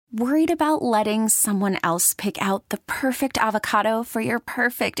Worried about letting someone else pick out the perfect avocado for your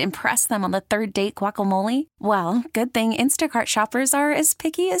perfect impress them on the third date guacamole? Well, good thing Instacart shoppers are as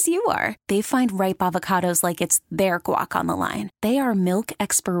picky as you are. They find ripe avocados like it's their guac on the line. They are milk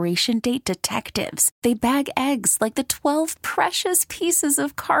expiration date detectives. They bag eggs like the 12 precious pieces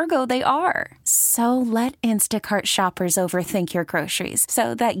of cargo they are. So let Instacart shoppers overthink your groceries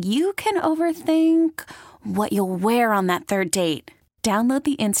so that you can overthink what you'll wear on that third date. Download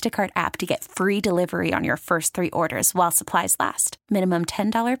the Instacart app to get free delivery on your first 3 orders while supplies last. Minimum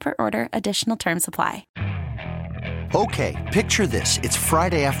 $10 per order. Additional terms apply. Okay, picture this. It's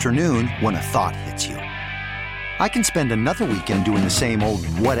Friday afternoon when a thought hits you. I can spend another weekend doing the same old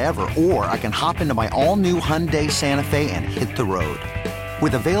whatever, or I can hop into my all-new Hyundai Santa Fe and hit the road.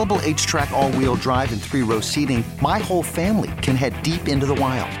 With available H-Track all-wheel drive and 3-row seating, my whole family can head deep into the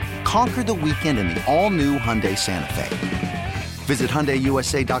wild. Conquer the weekend in the all-new Hyundai Santa Fe. Visit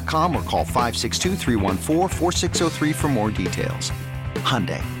HyundaiUSA.com or call 562-314-4603 for more details.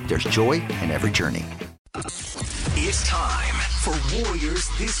 Hyundai, there's joy in every journey. It's time for Warriors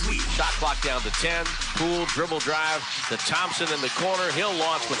This Week. Shot clock down to 10. Poole, dribble drive to Thompson in the corner. He'll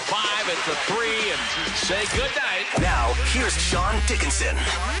launch with 5 at the 3 and say goodnight. Now, here's John Dickinson.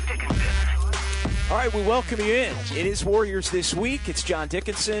 All right, we welcome you in. It is Warriors This Week. It's John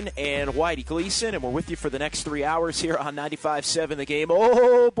Dickinson and Whitey Gleason, and we're with you for the next 3 hours here on 95.7 The Game.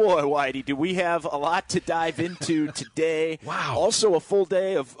 Oh, boy, Whitey, do we have a lot to dive into today. Wow. Also a full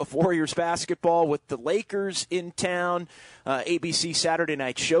day of Warriors basketball with the Lakers in town. ABC Saturday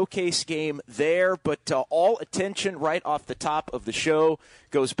Night Showcase game there, but all attention right off the top of the show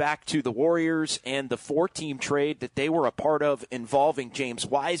goes back to the Warriors and the 4-team trade that they were a part of involving James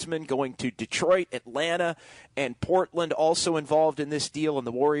Wiseman going to Detroit, Atlanta, and Portland, also involved in this deal, and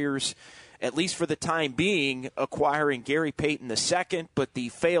the Warriors, at least for the time being, acquiring Gary Payton II, but the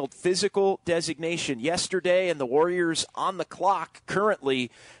failed physical designation yesterday, and the Warriors on the clock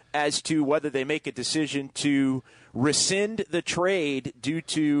currently as to whether they make a decision to rescind the trade due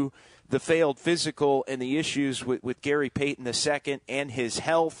to the failed physical and the issues with Gary Payton II and his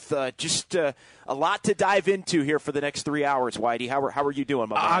health. Just a lot to dive into here for the next 3 hours, Whitey. How are you doing,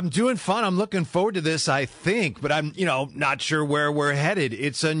 my man? I'm doing fun. I'm looking forward to this, I think, but I'm, not sure where we're headed.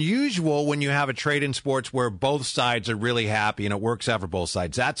 It's unusual when you have a trade in sports where both sides are really happy and it works out for both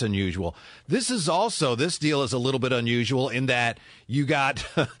sides. That's unusual. This deal is a little bit unusual in that you've got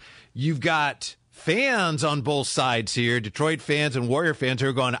fans on both sides here, Detroit fans and Warrior fans who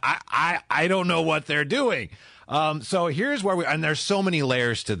are going, I don't know what they're doing. So here's where and there's so many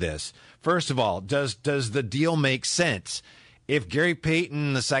layers to this. First of all, does the deal make sense? If Gary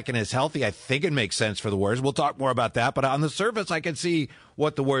Payton II is healthy, I think it makes sense for the Warriors. We'll talk more about that, but on the surface, I can see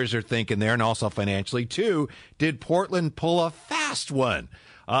what the Warriors are thinking there, and also financially, too. Did Portland pull a fast one?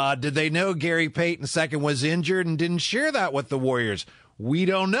 Did they know Gary Payton II was injured and didn't share that with the Warriors? We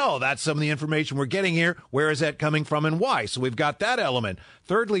don't know. That's some of the information we're getting here. Where is that coming from and why? So we've got that element.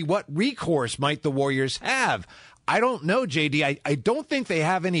 Thirdly, what recourse might the Warriors have? I don't know, JD. I don't think they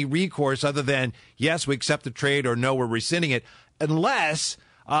have any recourse other than, yes, we accept the trade, or no, we're rescinding it, unless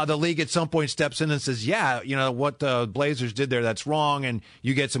the league at some point steps in and says, what the Blazers did there, that's wrong, and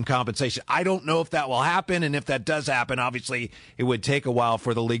you get some compensation. I don't know if that will happen, and if that does happen, obviously it would take a while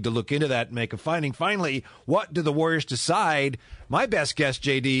for the league to look into that and make a finding. Finally, what do the Warriors decide? My best guess,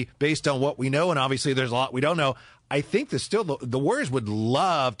 JD, based on what we know, and obviously there's a lot we don't know, I think the Warriors would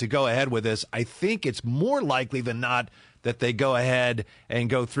love to go ahead with this. I think it's more likely than not that they go ahead and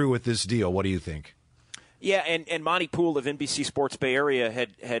go through with this deal. What do you think? Yeah, and Monty Poole of NBC Sports Bay Area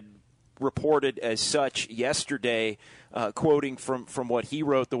had reported as such yesterday, quoting from what he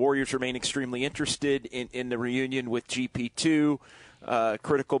wrote. The Warriors remain extremely interested in the reunion with GP2,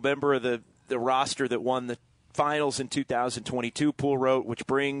 critical member of the roster that won the finals in 2022, Poole wrote, which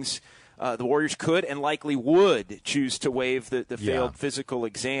brings the Warriors could and likely would choose to waive the failed physical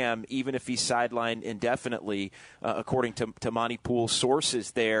exam, even if he's sidelined indefinitely, according to Monty Poole's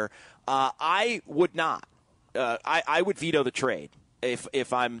sources there. I would not. I would veto the trade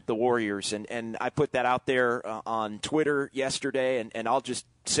if I'm the Warriors, and I put that out there on Twitter yesterday, and I'll just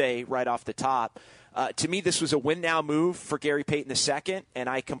say right off the top, to me this was a win-now move for Gary Payton II, and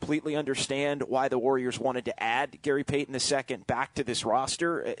I completely understand why the Warriors wanted to add Gary Payton II back to this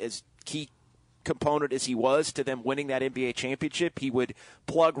roster as key component as he was to them winning that NBA championship. He would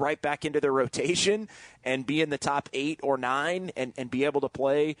plug right back into their rotation and be in the top 8 or 9 and be able to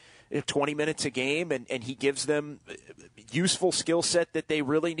play 20 minutes a game, and he gives them useful skill set that they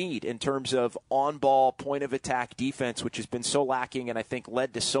really need in terms of on-ball point-of-attack defense, which has been so lacking and I think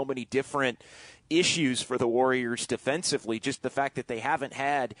led to so many different issues for the Warriors defensively. Just the fact that they haven't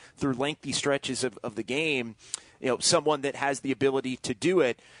had, through lengthy stretches of the game, someone that has the ability to do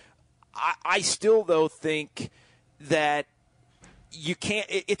it. I still, though, think that you can't –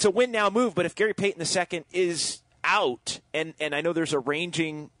 it's a win-now move, but if Gary Payton II is out, and I know there's a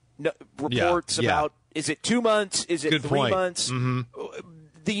ranging reports about – is it 2 months? Is it Good 3 point. months? Mm-hmm.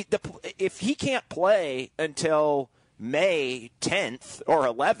 If he can't play until May 10th or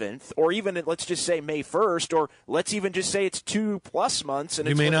 11th, or even let's just say May 1st, or let's even just say it's 2+ months and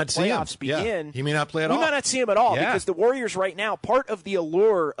it's when the playoffs begin. Yeah. He may not play at all. We might not see him at all because the Warriors right now, part of the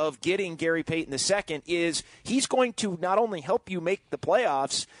allure of getting Gary Payton II is he's going to not only help you make the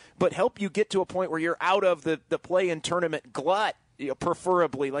playoffs, but help you get to a point where you're out of the play-in tournament glut.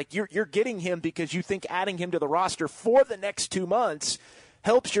 Preferably, like you're getting him because you think adding him to the roster for the next 2 months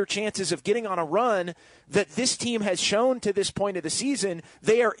helps your chances of getting on a run that this team has shown to this point of the season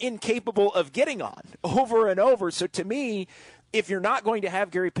they are incapable of getting on over and over. So to me, if you're not going to have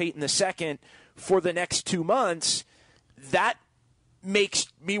Gary Payton II for the next 2 months, that makes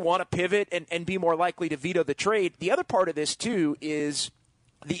me want to pivot and be more likely to veto the trade. The other part of this, too, is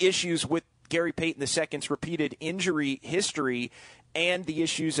the issues with Gary Payton II's repeated injury history and the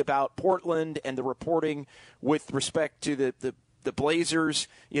issues about Portland and the reporting with respect to the Blazers,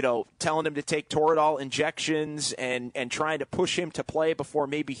 telling him to take Toradol injections and trying to push him to play before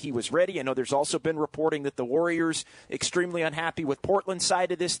maybe he was ready. I know there's also been reporting that the Warriors extremely unhappy with Portland's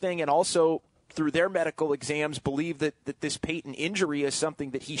side of this thing and also through their medical exams believe that this Payton injury is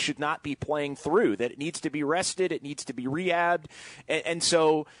something that he should not be playing through, that it needs to be rested, it needs to be rehabbed. And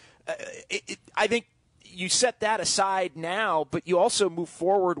so I think you set that aside now, but you also move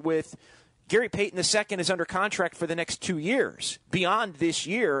forward with Gary Payton II is under contract for the next 2 years, beyond this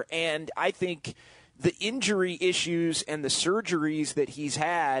year, and I think the injury issues and the surgeries that he's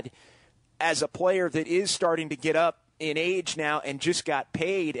had as a player that is starting to get up in age now and just got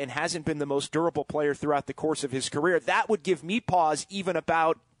paid and hasn't been the most durable player throughout the course of his career, that would give me pause even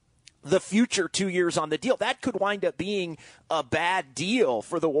about the future 2 years on the deal. That could wind up being a bad deal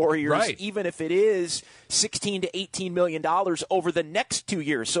for the Warriors, right, even if it is $16 to $18 million over the next 2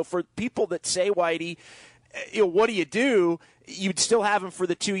 years. So for people that say, Whitey, what do? You'd still have him for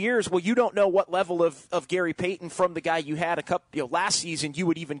the 2 years. Well, you don't know what level of Gary Payton from the guy you had a couple last season you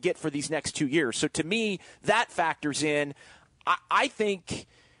would even get for these next 2 years. So to me, that factors in. I think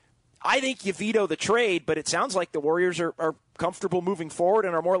you veto the trade, but it sounds like the Warriors are comfortable moving forward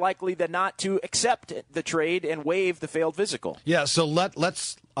and are more likely than not to accept the trade and waive the failed physical. Yeah, so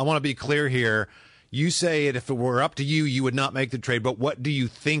let's. I want to be clear here. You say if it were up to you, you would not make the trade, but what do you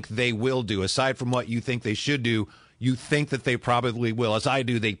think they will do? Aside from what you think they should do, you think that they probably will. As I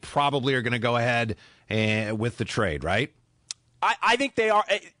do, they probably are going to go ahead with the trade, right? I think they are.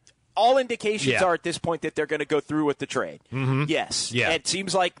 All indications are at this point that they're going to go through with the trade. Mm-hmm. Yes. Yeah. It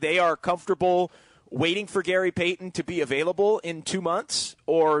seems like they are comfortable waiting for Gary Payton to be available in 2 months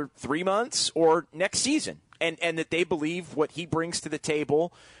or 3 months or next season, and that they believe what he brings to the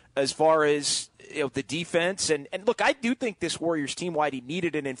table as far as the defense. And look, I do think this Warriors team, Whitey,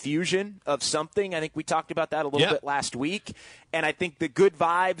 needed an infusion of something. I think we talked about that a little bit last week. And I think the good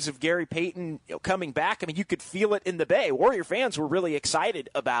vibes of Gary Payton coming back, I mean, you could feel it in the Bay. Warrior fans were really excited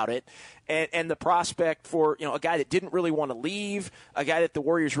about it. And the prospect for, a guy that didn't really want to leave, a guy that the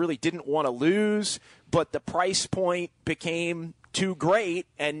Warriors really didn't want to lose, but the price point became too great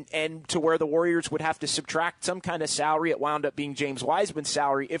and to where the Warriors would have to subtract some kind of salary. It wound up being James Wiseman's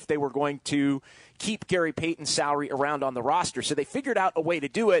salary if they were going to keep Gary Payton's salary around on the roster. So they figured out a way to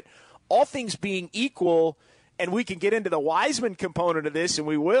do it. All things being equal, and we can get into the Wiseman component of this, and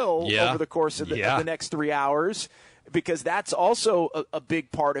we will over the course of the next 3 hours, because that's also a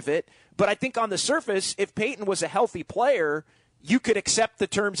big part of it. But I think on the surface, if Payton was a healthy player, you could accept the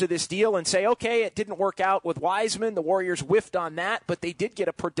terms of this deal and say, okay, it didn't work out with Wiseman. The Warriors whiffed on that, but they did get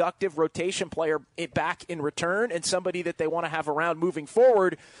a productive rotation player back in return and somebody that they want to have around moving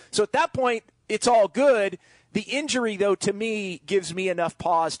forward. So at that point, it's all good. The injury, though, to me, gives me enough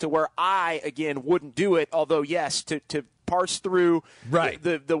pause to where I, again, wouldn't do it. Although, yes, to parse through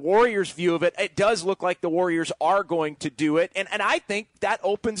the Warriors' view of it, it does look like the Warriors are going to do it. And I think that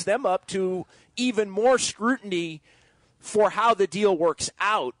opens them up to even more scrutiny for how the deal works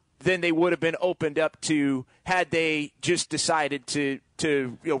out than they would have been opened up to had they just decided to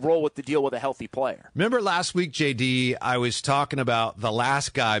roll with the deal with a healthy player. Remember last week, JD, I was talking about the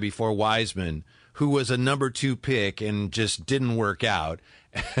last guy before Wiseman who was a number 2 pick and just didn't work out.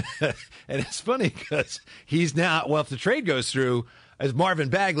 And it's funny because he's now, well, if the trade goes through, as Marvin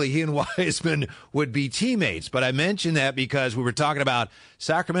Bagley, he and Wiseman would be teammates. But I mentioned that because we were talking about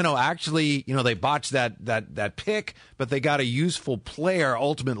Sacramento. Actually, they botched that pick, but they got a useful player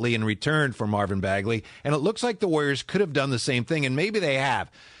ultimately in return for Marvin Bagley. And it looks like the Warriors could have done the same thing, and maybe they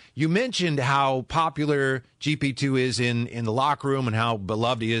have. You mentioned how popular GP2 is in the locker room and how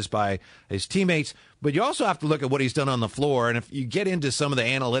beloved he is by his teammates. But you also have to look at what he's done on the floor. And if you get into some of the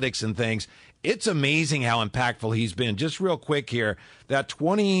analytics and things, it's amazing how impactful he's been. Just real quick here, that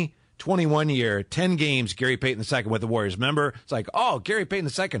 2021 year, 10 games, Gary Payton II with the Warriors. Remember, it's like, oh, Gary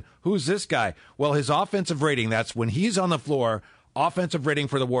Payton II, who's this guy? Well, his offensive rating, that's when he's on the floor, offensive rating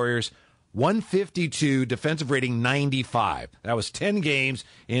for the Warriors, 152, defensive rating 95. That was 10 games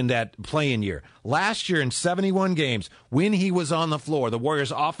in that play-in year. Last year in 71 games, when he was on the floor, the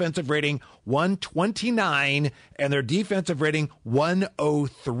Warriors' offensive rating 129 and their defensive rating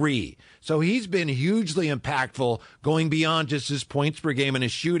 103. So he's been hugely impactful, going beyond just his points per game and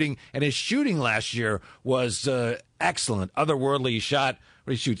his shooting. And his shooting last year was excellent. Otherworldly. He shot,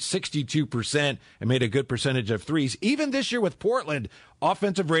 he shoots 62% and made a good percentage of threes. Even this year with Portland,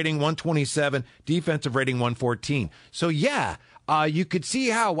 offensive rating 127, defensive rating 114. So, yeah, you could see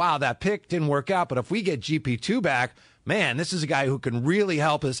how, wow, that pick didn't work out. But if we get GP2 back, man, this is a guy who can really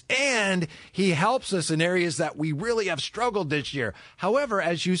help us, and he helps us in areas that we really have struggled this year. However,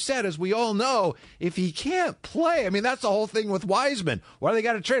 as you said, as we all know, if he can't play, I mean, that's the whole thing with Wiseman. Why do they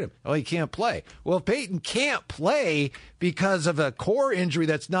got to trade him? Oh, he can't play. Well, if Payton can't play because of a core injury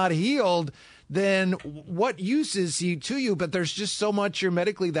that's not healed, then what use is he to you? But there's just so much here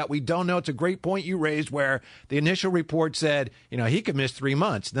medically that we don't know. It's a great point you raised where the initial report said, he could miss 3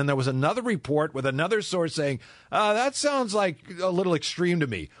 months. Then there was another report with another source saying, that sounds like a little extreme to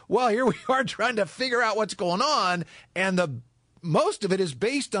me. Well, here we are trying to figure out what's going on, and most of it is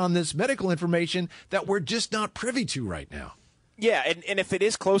based on this medical information that we're just not privy to right now. Yeah, and if it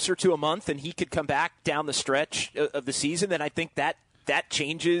is closer to a month and he could come back down the stretch of the season, then I think that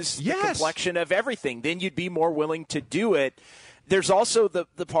changes the complexion of everything. Then you'd be more willing to do it. There's also the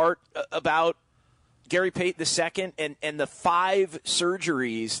part about Gary Payton II and the 5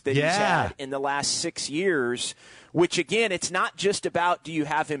 surgeries that he's had in the last 6 years, which, again, it's not just about do you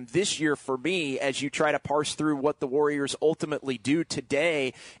have him this year for me as you try to parse through what the Warriors ultimately do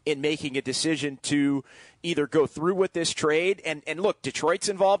today in making a decision to either go through with this trade. And look, Detroit's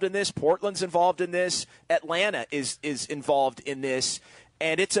involved in this. Portland's involved in this. Atlanta is involved in this.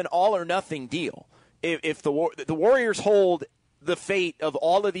 And it's an all-or-nothing deal. If the Warriors hold the fate of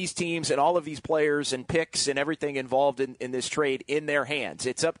all of these teams and all of these players and picks and everything involved in this trade in their hands,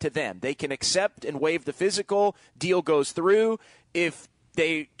 it's up to them. They can accept and waive the physical. Deal goes through. If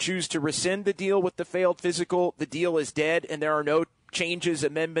they choose to rescind the deal with the failed physical, the deal is dead, and there are no changes,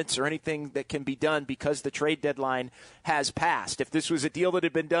 amendments, or anything that can be done because the trade deadline has passed. If this was a deal that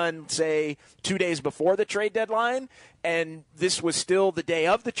had been done, say, 2 days before the trade deadline, and this was still the day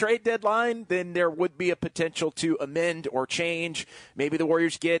of the trade deadline, then there would be a potential to amend or change. Maybe the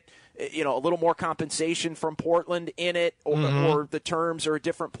Warriors get a little more compensation from Portland in it, or the terms are a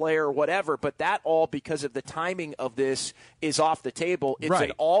different player or whatever. But that all, because of the timing of this, is off the table. It's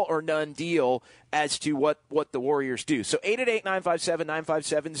an all or none deal as to what the Warriors do. So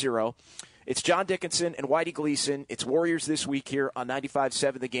 888-957-9570. It's John Dickinson and Whitey Gleason. It's Warriors This Week here on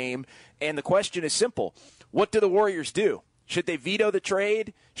 95.7 The Game. And the question is simple. What do the Warriors do? Should they veto the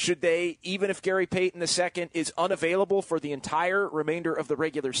trade? Should they, even if Gary Payton II is unavailable for the entire remainder of the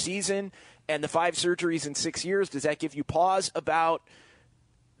regular season and the 5 surgeries in 6 years, does that give you pause about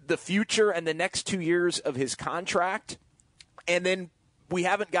the future and the next 2 years of his contract? And then we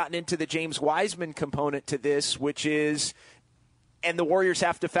haven't gotten into the James Wiseman component to this, which is, and the Warriors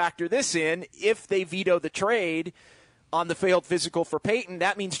have to factor this in, if they veto the trade on the failed physical for Payton,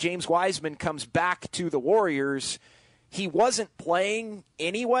 that means James Wiseman comes back to the Warriors. He wasn't playing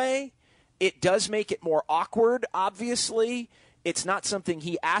anyway. It does make it more awkward, obviously. It's not something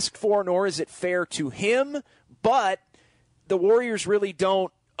he asked for, nor is it fair to him. But the Warriors really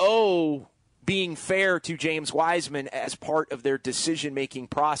don't owe being fair to James Wiseman as part of their decision-making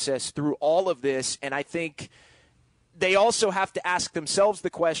process through all of this. And I think they also have to ask themselves the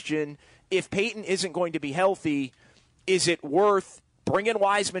question, if Payton isn't going to be healthy, is it worth bringing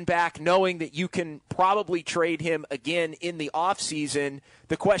Wiseman back, knowing that you can probably trade him again in the offseason?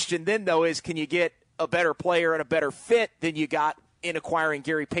 The question then, though, is can you get a better player and a better fit than you got in acquiring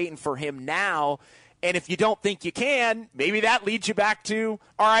Gary Payton for him now? And if you don't think you can, maybe that leads you back to,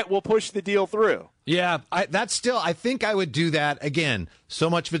 all right, we'll push the deal through. Yeah, I think I would do that. Again, so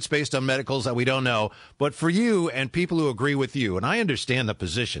much of it's based on medicals that we don't know. But for you and people who agree with you, and I understand the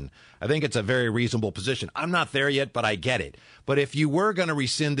position, I think it's a very reasonable position. I'm not there yet, but I get it. But if you were going to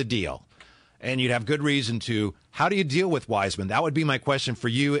rescind the deal, and you'd have good reason to, how do you deal with Wiseman? That would be my question for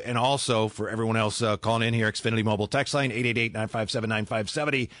you and also for everyone else calling in here. Xfinity Mobile text line,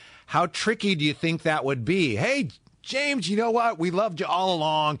 888-957-9570. How tricky do you think that would be? Hey, James, you know what? We loved you all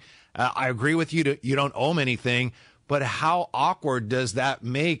along. I agree with you. You don't owe him anything. But how awkward does that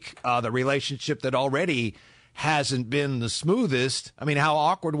make the relationship that already hasn't been the smoothest? I mean, how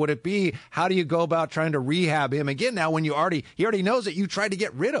awkward would it be? How do you go about trying to rehab him again now when he already knows that you tried to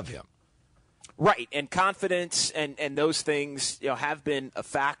get rid of him? Right, and confidence and those things have been a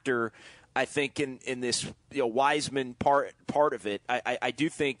factor, I think, in this Wiseman part of it. I do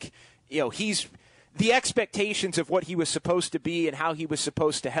think he's the expectations of what he was supposed to be and how he was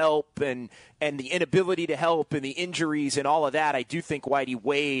supposed to help and the inability to help and the injuries and all of that. I do think Whitey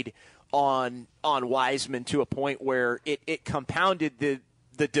weighed on Wiseman to a point where it compounded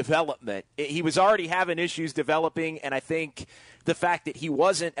the development. He was already having issues developing, and I think the fact that he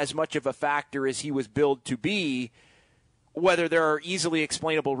wasn't as much of a factor as he was billed to be, whether there are easily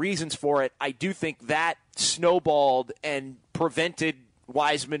explainable reasons for it, I do think that snowballed and prevented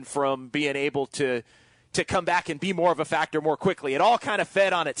Wiseman from being able to come back and be more of a factor more quickly. It all kind of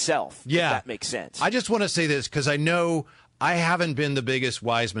fed on itself, if that makes sense. I just want to say this because I know I haven't been the biggest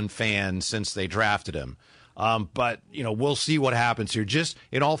Wiseman fan since they drafted him. But, we'll see what happens here. Just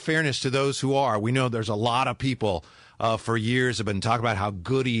in all fairness to those who are, we know there's a lot of people for years have been talking about how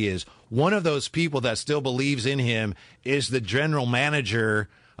good he is. One of those people that still believes in him is the general manager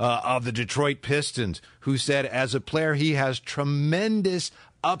of the Detroit Pistons, who said as a player he has tremendous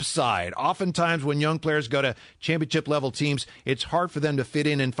upside. Oftentimes when young players go to championship level teams, it's hard for them to fit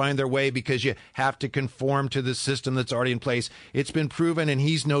in and find their way because you have to conform to the system that's already in place. It's been proven, and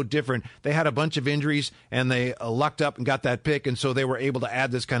he's no different. They had a bunch of injuries, and they lucked up and got that pick, and so they were able to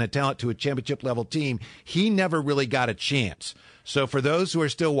add this kind of talent to a championship level team. He never really got a chance. So for those who are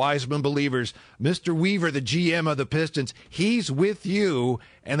still Wiseman believers, Mr. Weaver, the GM of the Pistons, he's with you,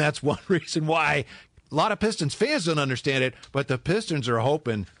 and that's one reason why a lot of Pistons fans don't understand it, but the Pistons are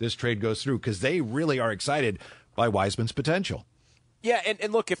hoping this trade goes through because they really are excited by Wiseman's potential. Yeah,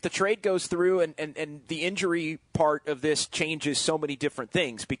 and look, if the trade goes through and the injury part of this changes so many different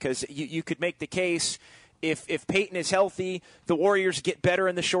things, because you could make the case if Payton is healthy, the Warriors get better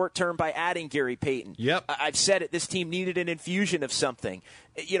in the short term by adding Gary Payton. Yep. I've said it, this team needed an infusion of something.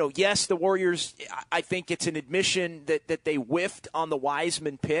 Yes, the Warriors, I think it's an admission that they whiffed on the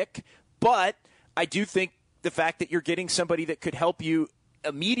Wiseman pick, but I do think the fact that you're getting somebody that could help you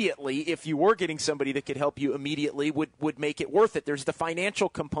immediately, if you were getting somebody that could help you immediately, would make it worth it. There's the financial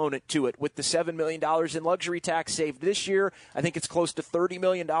component to it. With the $7 million in luxury tax saved this year, I think it's close to $30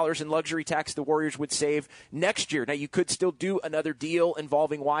 million in luxury tax the Warriors would save next year. Now, you could still do another deal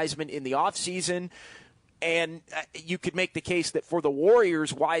involving Wiseman in the offseason, and you could make the case that for the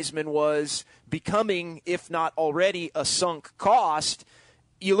Warriors, Wiseman was becoming, if not already, a sunk cost.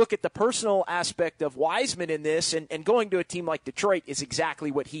 You look at the personal aspect of Wiseman in this, and going to a team like Detroit is exactly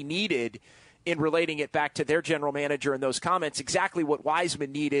what he needed in relating it back to their general manager in those comments, exactly what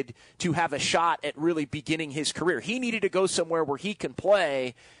Wiseman needed to have a shot at really beginning his career. He needed to go somewhere where he can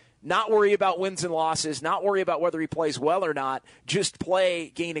play, not worry about wins and losses, not worry about whether he plays well or not, just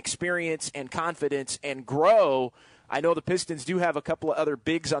play, gain experience and confidence, and grow. I know the Pistons do have a couple of other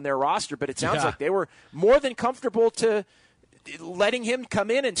bigs on their roster, but it sounds like they were more than comfortable to letting him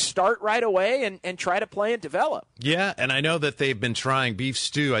come in and start right away and try to play and develop. Yeah, and I know that they've been trying Beef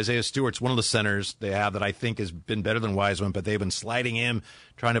Stew. Isaiah Stewart's one of the centers they have that I think has been better than Wiseman, but they've been sliding him,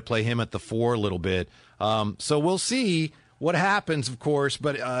 trying to play him at the 4 a little bit. So we'll see what happens, of course,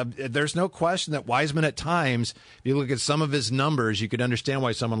 but there's no question that Wiseman at times, if you look at some of his numbers, you could understand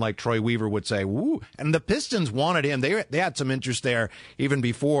why someone like Troy Weaver would say, woo. And the Pistons wanted him. They had some interest there even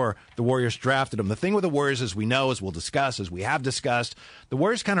before the Warriors drafted him. The thing with the Warriors, as we know, as we'll discuss, as we have discussed, the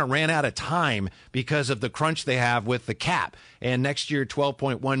Warriors kind of ran out of time because of the crunch they have with the cap. And next year,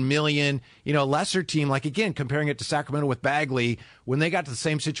 $12.1 million, lesser team, like, again, comparing it to Sacramento with Bagley, when they got to the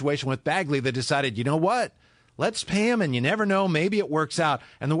same situation with Bagley, they decided, you know what? Let's pay him, and you never know. Maybe it works out.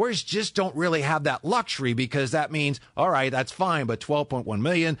 And the Warriors just don't really have that luxury because that means, all right, that's fine, but $12.1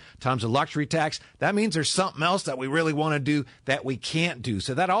 million times a luxury tax, that means there's something else that we really want to do that we can't do.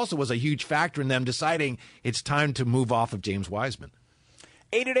 So that also was a huge factor in them deciding it's time to move off of James Wiseman.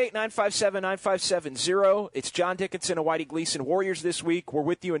 888-957-9570. It's John Dickinson and Whitey Gleason. Warriors this week. We're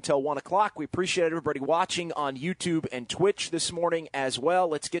with you until 1 o'clock. We appreciate everybody watching on YouTube and Twitch this morning as well.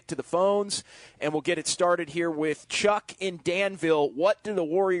 Let's get to the phones, and we'll get it started here with Chuck in Danville. What do the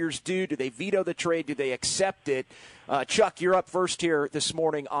Warriors do? Do they veto the trade? Do they accept it? Chuck, you're up first here this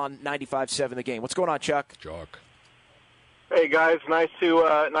morning on 95.7 The Game. What's going on, Chuck? Chuck. Hey, guys. Nice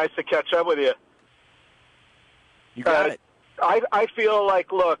to catch up with you. You got it. I feel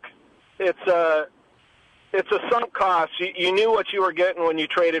like, look, it's a sunk cost. You knew what you were getting when you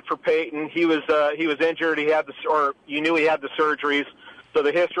traded for Payton. He was injured. You knew he had the surgeries. So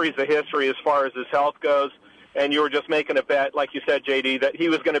the history's the history as far as his health goes. And you were just making a bet, like you said, JD, that he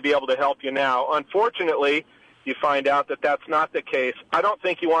was going to be able to help you now. Unfortunately, you find out that that's not the case. I don't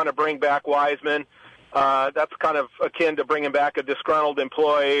think you want to bring back Wiseman. That's kind of akin to bringing back a disgruntled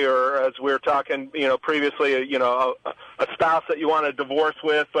employee, or as we were talking, previously, a spouse that you want to divorce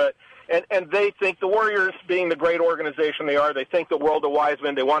with. But and they think, the Warriors, being the great organization they are, they think the world of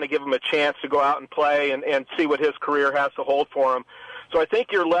Wiseman. They want to give him a chance to go out and play and see what his career has to hold for him. So I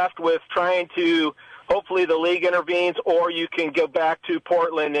think you're left with trying to, hopefully the league intervenes, or you can go back to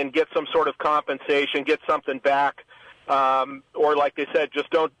Portland and get some sort of compensation, get something back, or like they said, just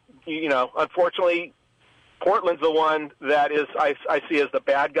don't. Unfortunately, Portland's the one that is I see as the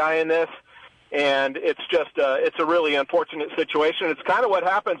bad guy in this, and it's just it's a really unfortunate situation. It's kind of what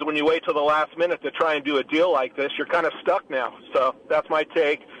happens when you wait till the last minute to try and do a deal like this. You're kind of stuck now. So that's my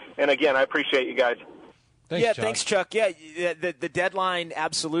take. And again, I appreciate you guys. Thanks, Chuck. Yeah, the deadline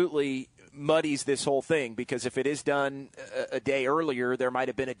absolutely muddies this whole thing, because if it is done a day earlier, there might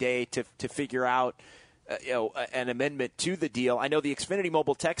have been a day to figure out an amendment to the deal. I know the Xfinity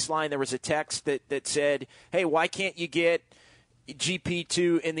Mobile text line, there was a text that said, hey, why can't you get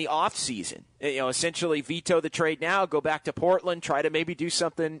GP2 in the off season? Essentially veto the trade now, go back to Portland, try to maybe do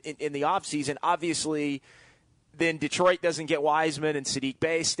something in the off season. Obviously, then Detroit doesn't get Wiseman and Sadiq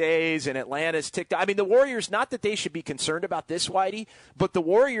Bey stays and Atlanta's ticked. I mean, the Warriors, not that they should be concerned about this, Whitey, but the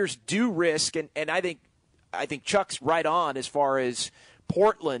Warriors do risk, and I think Chuck's right on as far as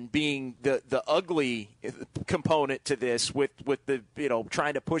Portland being the ugly component to this, with the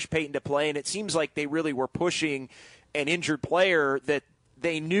trying to push Payton to play, and it seems like they really were pushing an injured player that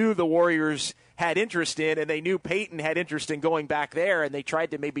they knew the Warriors had interest in, and they knew Payton had interest in going back there, and they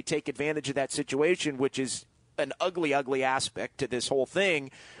tried to maybe take advantage of that situation, which is an ugly aspect to this whole thing.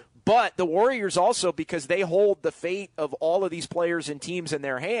 But the Warriors also, because they hold the fate of all of these players and teams in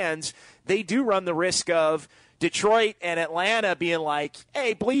their hands, they do run the risk of Detroit and Atlanta being like,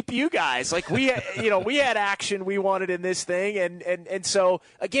 hey, bleep you guys. Like, we had action we wanted in this thing. And so,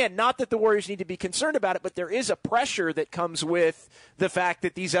 again, not that the Warriors need to be concerned about it, but there is a pressure that comes with the fact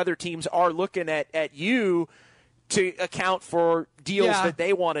that these other teams are looking at you to account for deals that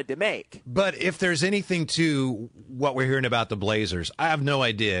they wanted to make. But if there's anything to what we're hearing about the Blazers, I have no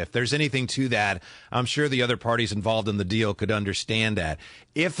idea. If there's anything to that, I'm sure the other parties involved in the deal could understand that.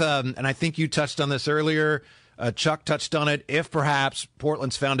 If, and I think you touched on this earlier, Chuck touched on it, if perhaps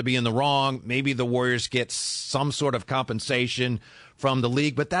Portland's found to be in the wrong, maybe the Warriors get some sort of compensation from the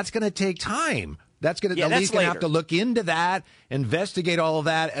league, but that's going to take time. The league's going to have to look into that, investigate all of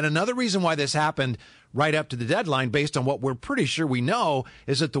that. And another reason why this happened right up to the deadline, based on what we're pretty sure we know,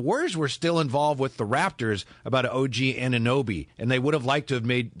 is that the Warriors were still involved with the Raptors about OG Anunoby, and they would have liked to have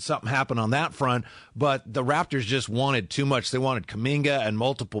made something happen on that front, but the Raptors just wanted too much. They wanted Kuminga and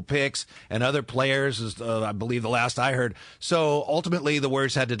multiple picks and other players, I believe the last I heard. So ultimately, the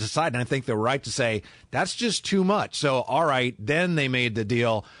Warriors had to decide, and I think they were right to say, that's just too much. So, all right, then they made the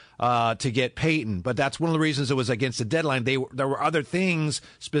deal to get Payton. But that's one of the reasons it was against the deadline. There were other things,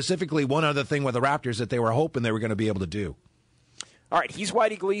 specifically one other thing with the Raptors that they were hoping they were going to be able to do. All right, he's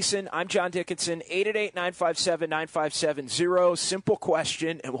Whitey Gleason. I'm John Dickinson. 888-957-9570. Simple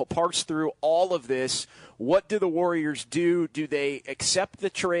question, and we'll parse through all of this. What do the Warriors do? Do they accept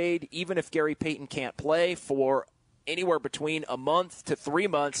the trade, even if Gary Payton can't play, for anywhere between a month to 3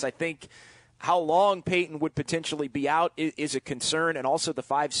 months? I think how long Payton would potentially be out is a concern, and also the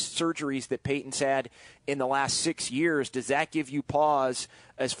 5 surgeries that Payton's had in the last 6 years. Does that give you pause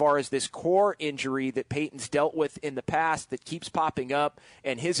as far as this core injury that Payton's dealt with in the past that keeps popping up,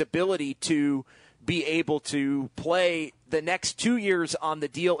 and his ability to be able to play the next 2 years on the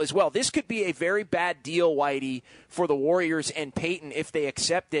deal as well? This could be a very bad deal, Whitey, for the Warriors and Payton if they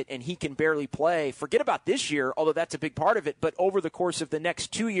accept it and he can barely play. Forget about this year, although that's a big part of it, but over the course of the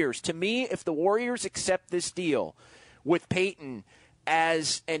next 2 years. To me, if the Warriors accept this deal with Payton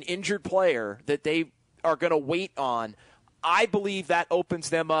as an injured player that they are going to wait on, I believe that opens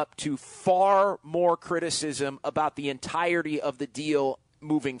them up to far more criticism about the entirety of the deal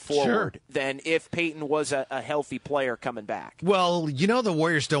moving forward than if Peyton was a healthy player coming back. Well, the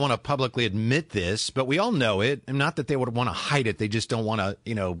Warriors don't want to publicly admit this, but we all know it. And not that they would want to hide it. They just don't want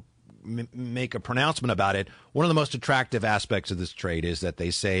to, make a pronouncement about it. One of the most attractive aspects of this trade is that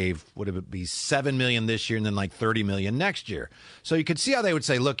they save, would it be $7 million this year and then like $30 million next year. So you could see how they would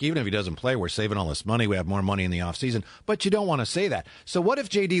say, look, even if he doesn't play, we're saving all this money. We have more money in the offseason. But you don't want to say that. So what if,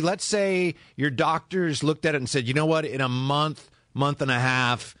 JD, let's say your doctors looked at it and said, you know what, in a month and a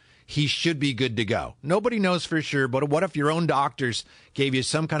half, he should be good to go. Nobody knows for sure, but what if your own doctors gave you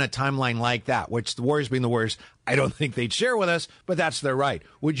some kind of timeline like that, which the Warriors being the Warriors, I don't think they'd share with us, but that's their right.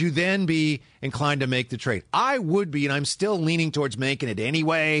 Would you then be inclined to make the trade? I would be, and I'm still leaning towards making it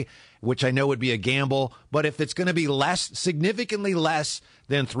anyway, which I know would be a gamble. But if it's going to be significantly less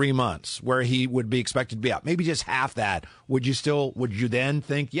than 3 months, where he would be expected to be out, maybe just half that, would you then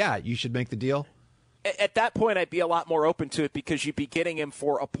think, yeah, you should make the deal? At that point, I'd be a lot more open to it because you'd be getting him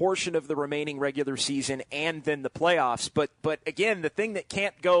for a portion of the remaining regular season and then the playoffs. But again, the thing that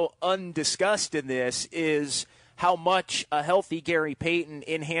can't go undiscussed in this is how much a healthy Gary Payton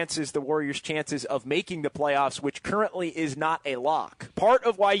enhances the Warriors' chances of making the playoffs, which currently is not a lock. Part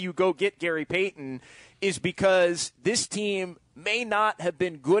of why you go get Gary Payton is because this team may not have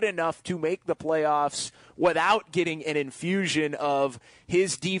been good enough to make the playoffs without getting an infusion of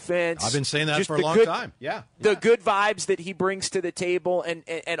his defense. I've been saying that for a long time. Yeah. The good vibes that he brings to the table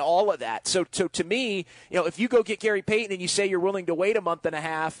and all of that. So to me, if you go get Gary Payton and you say you're willing to wait a month and a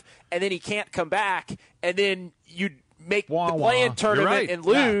half and then he can't come back and then you make the play-in tournament and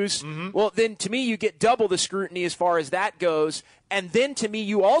lose, well, then to me you get double the scrutiny as far as that goes. And then to me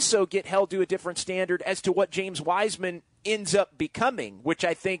you also get held to a different standard as to what James Wiseman ends up becoming, which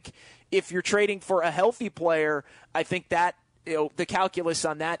I think if you're trading for a healthy player, I think that the calculus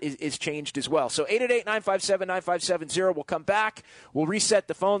on that is changed as well. So 888-957-9570. We'll come back. We'll reset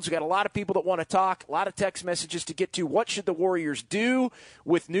the phones. We've got a lot of people that want to talk, a lot of text messages to get to. What should the Warriors do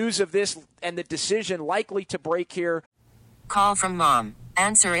with news of this and the decision likely to break here? Call from mom.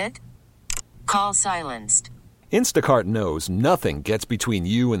 Answer it. Call silenced. Instacart knows nothing gets between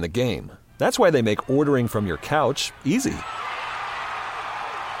you and the game. That's why they make ordering from your couch easy.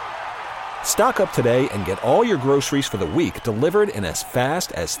 Stock up today and get all your groceries for the week delivered in as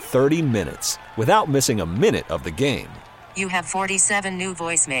fast as 30 minutes without missing a minute of the game. You have 47 new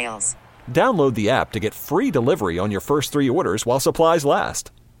voicemails. Download the app to get free delivery on your first 3 orders while supplies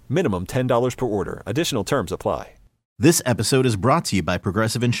last. Minimum $10 per order. Additional terms apply. This episode is brought to you by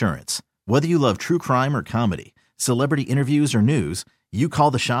Progressive Insurance. Whether you love true crime or comedy, celebrity interviews or news, you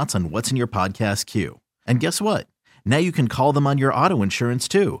call the shots on what's in your podcast queue. And guess what? Now you can call them on your auto insurance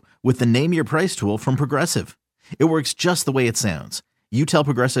too with the Name Your Price tool from Progressive. It works just the way it sounds. You tell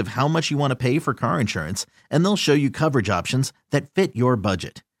Progressive how much you want to pay for car insurance, and they'll show you coverage options that fit your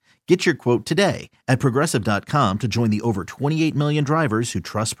budget. Get your quote today at Progressive.com to join the over 28 million drivers who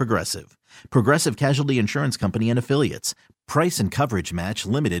trust Progressive. Progressive Casualty Insurance Company and Affiliates. Price and coverage match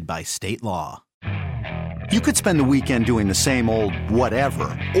limited by state law. You could spend the weekend doing the same old whatever,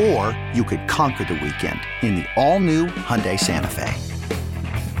 or you could conquer the weekend in the all-new Hyundai Santa Fe.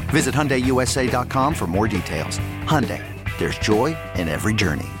 Visit HyundaiUSA.com for more details. Hyundai, there's joy in every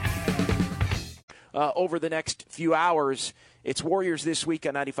journey. Over the next few hours, it's Warriors This Week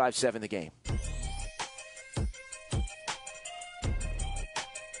on 95.7 The Game.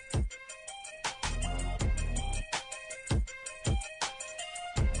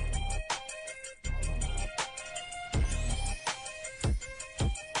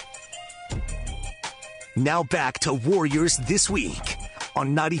 Now back to Warriors This Week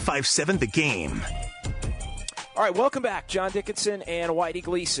on 95.7 The Game. All right, welcome back. John Dickinson and Whitey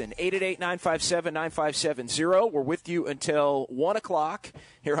Gleason. 888-957-9570. We're with you until 1 o'clock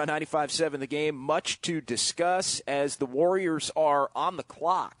here on 95.7 The Game. Much to discuss as the Warriors are on the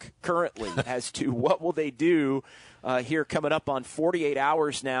clock currently as to what will they do here coming up on 48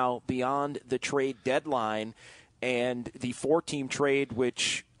 hours now beyond the trade deadline and the 4-team trade,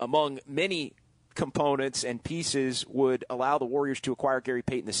 which among many components and pieces would allow the Warriors to acquire Gary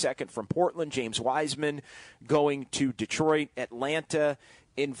Payton II from Portland, James Wiseman going to Detroit, Atlanta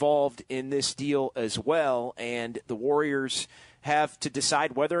involved in this deal as well, and the Warriors have to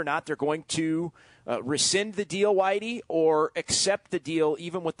decide whether or not they're going to rescind the deal, Whitey, or accept the deal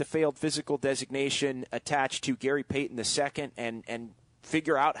even with the failed physical designation attached to Gary Payton II and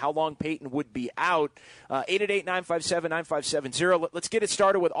figure out how long Payton would be out. 888-957-9570. Let's get it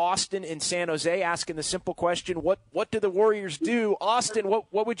started with Austin in San Jose asking the simple question, what do the Warriors do? Austin,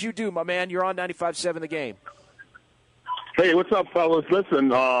 what would you do, my man? You're on 95.7 The Game. Hey, what's up, fellas?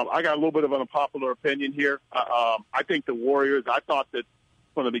 Listen, I got a little bit of an unpopular opinion here. I think the Warriors, I thought that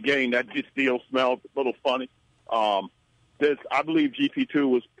from the beginning that this deal smelled a little funny. I believe GP2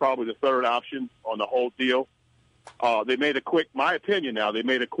 was probably the third option on the whole deal. They made a quick decision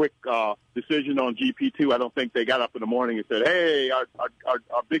on GP2. I don't think they got up in the morning and said, hey, our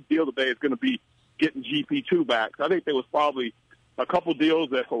big deal today is going to be getting GP2 back. So I think there was probably a couple deals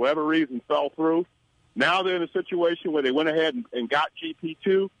that, for whatever reason, fell through. Now they're in a situation where they went ahead and got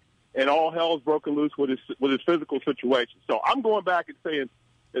GP2, and all hell's broken loose with his physical situation. So I'm going back and saying,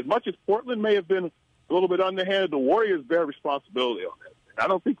 as much as Portland may have been a little bit underhanded, the Warriors bear responsibility on that. I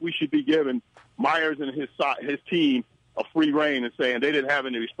don't think we should be giving Myers and his team a free rein and saying they didn't have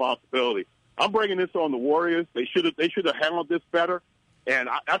any responsibility. I'm bringing this on the Warriors. They should have handled this better, and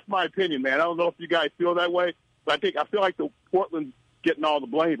that's my opinion, man. I don't know if you guys feel that way, but I feel like the Portland's getting all the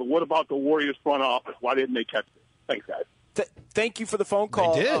blame. But what about the Warriors front office? Why didn't they catch this? Thanks, guys. Thank you for the phone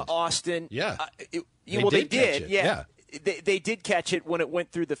call, Austin. Yeah. They did. Yeah. They did catch it when it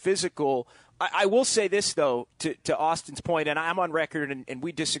went through the physical. I will say this, though, to Austin's point, and I'm on record, and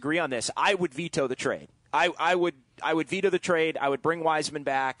we disagree on this. I would veto the trade. I would veto the trade. I would bring Wiseman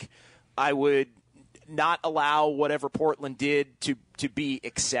back. I would not allow whatever Portland did to be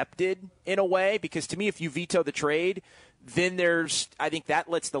accepted in a way, because to me, if you veto the trade, then I think that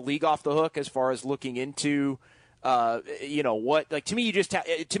lets the league off the hook as far as looking into to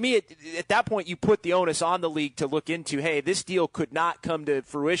me, at that point, you put the onus on the league to look into, hey, this deal could not come to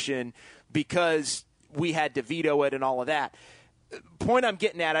fruition because we had to veto it and all of that. Point I'm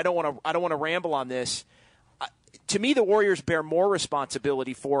getting at, I don't want to ramble on this. To me, the Warriors bear more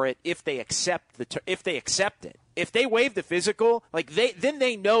responsibility for it if they accept it. If they waive the physical, then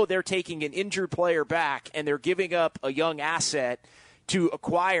they know they're taking an injured player back and they're giving up a young asset to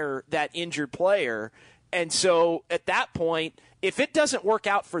acquire that injured player. And so at that point, if it doesn't work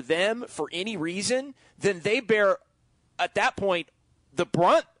out for them for any reason, then they bear, at that point, the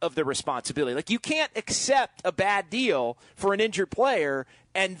brunt of the responsibility. Like, you can't accept a bad deal for an injured player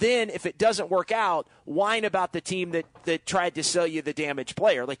and then, if it doesn't work out, whine about the team that tried to sell you the damaged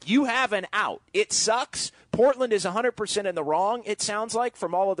player. Like, you have an out. It sucks. Portland is 100% in the wrong, it sounds like,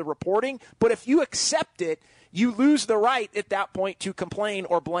 from all of the reporting. But if you accept it, you lose the right at that point to complain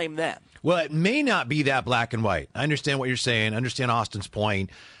or blame them. Well, it may not be that black and white. I understand what you're saying. I understand Austin's point.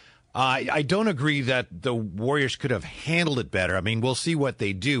 I don't agree that the Warriors could have handled it better. I mean, we'll see what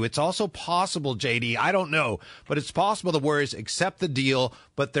they do. It's also possible, JD, I don't know, but it's possible the Warriors accept the deal,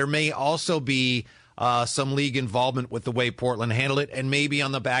 but there may also be some league involvement with the way Portland handled it, and maybe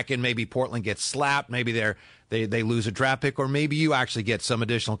on the back end, maybe Portland gets slapped, maybe they lose a draft pick, or maybe you actually get some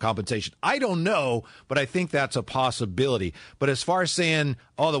additional compensation. I don't know, but I think that's a possibility. But as far as saying,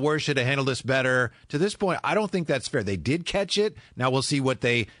 the Warriors should have handled this better, to this point, I don't think that's fair. They did catch it. Now we'll see what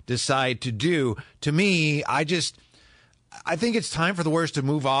they decide to do. To me, I think it's time for the Warriors to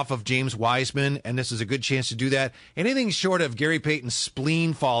move off of James Wiseman, and this is a good chance to do that. Anything short of Gary Payton's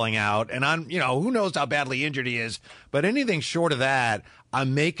spleen falling out, and who knows how badly injured he is, but anything short of that,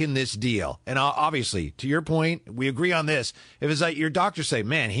 I'm making this deal. And obviously, to your point, we agree on this. If it's like your doctors say,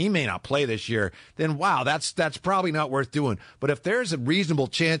 man, he may not play this year, then wow, that's probably not worth doing. But if there's a reasonable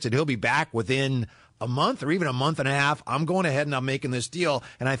chance that he'll be back within a month or even a month and a half, I'm going ahead and I'm making this deal,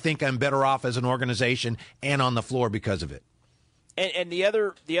 and I think I'm better off as an organization and on the floor because of it. And the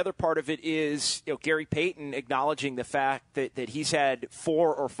other part of it is, Gary Payton acknowledging the fact that he's had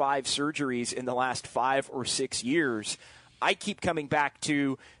 4 or 5 surgeries in the last 5 or 6 years. I keep coming back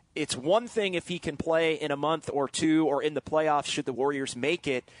to, it's one thing if he can play in a month or two or in the playoffs should the Warriors make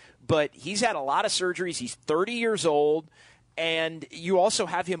it, but he's had a lot of surgeries. He's 30 years old, and you also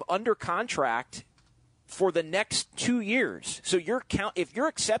have him under contract for the next 2 years. So if you're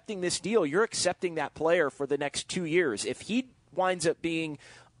accepting this deal, you're accepting that player for the next 2 years. If he winds up being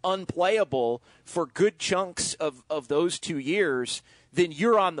unplayable for good chunks of those 2 years, then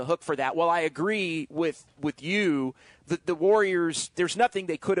you're on the hook for that. Well, I agree with you that the Warriors, there's nothing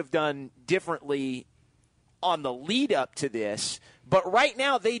they could have done differently on the lead up to this, but right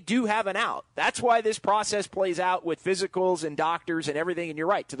now they do have an out. That's why this process plays out with physicals and doctors and everything, and you're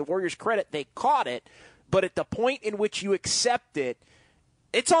right. To the Warriors' credit, they caught it, but at the point in which you accept it,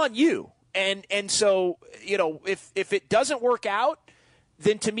 it's on you. And so, if it doesn't work out,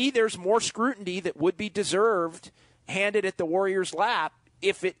 then to me there's more scrutiny that would be deserved handed at the Warriors' lap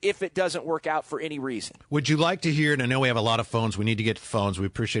if it doesn't work out for any reason. Would you like to hear, and I know we have a lot of phones, we need to get to phones, we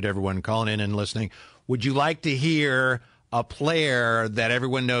appreciate everyone calling in and listening. Would you like to hear a player that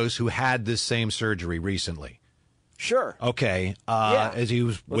everyone knows who had this same surgery recently? Sure. Okay. As he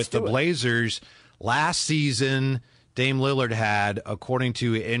was with the Blazers last season, Dame Lillard had, according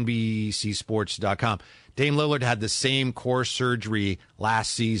to NBCSports.com, Dame Lillard had the same core surgery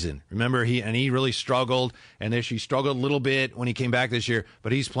last season. Remember, he really struggled, and he struggled a little bit when he came back this year,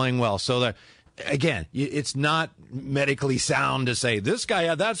 but he's playing well. So that, again, it's not medically sound to say this guy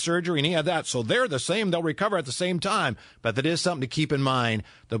had that surgery and he had that, so they're the same. They'll recover at the same time. But that is something to keep in mind.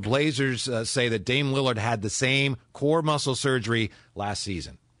 The Blazers say that Dame Lillard had the same core muscle surgery last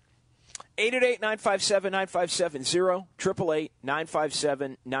season. 888-957-9570,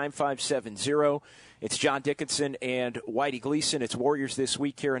 888-957-9570. It's John Dickinson and Whitey Gleason. It's Warriors This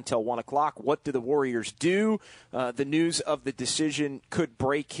Week here until 1 o'clock. What do the Warriors do? The news of the decision could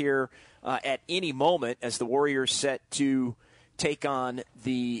break here at any moment as the Warriors set to take on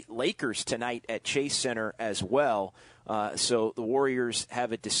the Lakers tonight at Chase Center as well. So the Warriors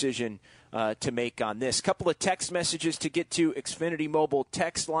have a decision to make on this. Couple of text messages to get to. Xfinity Mobile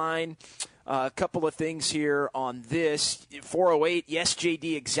text line. A couple of things here on this. 408, yes,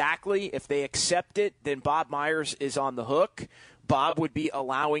 JD, exactly. If they accept it, then Bob Myers is on the hook. Bob would be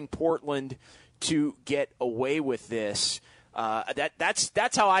allowing Portland to get away with this. That's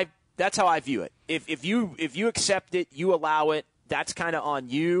how I view it. If you accept it, you allow it. That's kind of on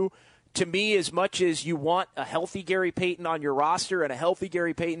you. To me, as much as you want a healthy Gary Payton on your roster, and a healthy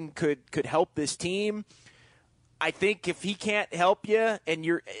Gary Payton could help this team, I think if he can't help you,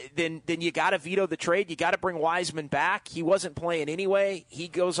 and then you got to veto the trade. You got to bring Wiseman back. He wasn't playing anyway. He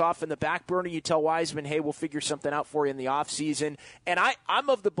goes off in the back burner. You tell Wiseman, hey, we'll figure something out for you in the offseason. And I'm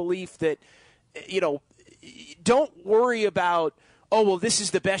of the belief that, don't worry about, oh, well, this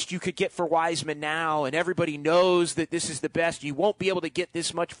is the best you could get for Wiseman now, and everybody knows that this is the best. You won't be able to get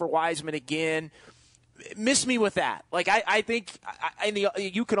this much for Wiseman again. Miss me with that. Like, I think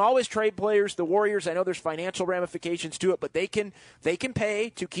you can always trade players. The Warriors, I know there's financial ramifications to it, but they can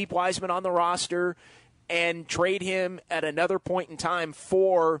pay to keep Wiseman on the roster and trade him at another point in time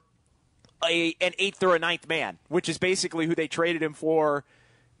for an 8th or a 9th man, which is basically who they traded him for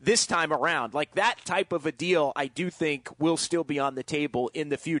this time around. Like, that type of a deal, I do think will still be on the table in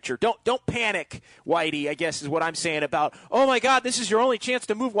the future. Don't panic, Whitey, I guess is what I'm saying about, oh my God, this is your only chance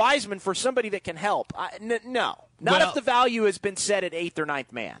to move Wiseman for somebody that can help. No. Not if the value has been set at 8th or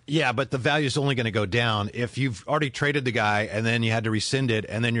 9th man. Yeah, but the value is only going to go down if you've already traded the guy and then you had to rescind it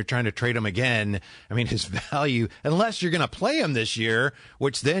and then you're trying to trade him again. I mean, his value, unless you're going to play him this year,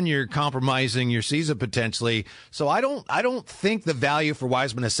 which then you're compromising your season potentially. So I don't think the value for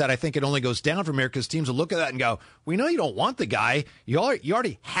Wiseman is set. I think it only goes down from here because teams will look at that and go, we know you don't want the guy. You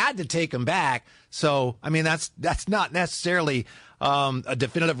already had to take him back. So, I mean, that's not necessarily a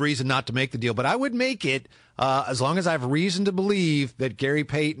definitive reason not to make the deal, but I would make it as long as I have reason to believe that Gary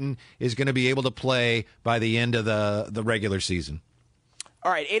Payton is going to be able to play by the end of the regular season.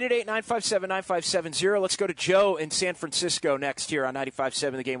 All right, 888-957-9570. Let's go to Joe in San Francisco next here on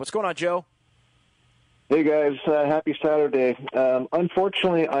 95.7 The Game. What's going on, Joe? Hey, guys. Happy Saturday.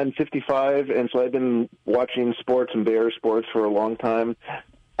 Unfortunately, I'm 55, and so I've been watching sports and Bears sports for a long time.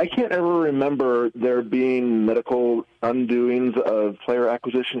 I can't ever remember there being medical undoings of player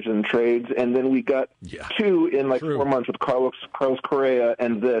acquisitions and trades, and then we got two in 4 months with Carlos Correa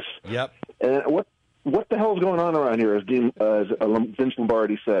and this. Yep. And what the hell is going on around here, as Vince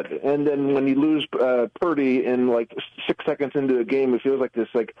Lombardi said? And then when you lose Purdy in 6 seconds into a game, it feels like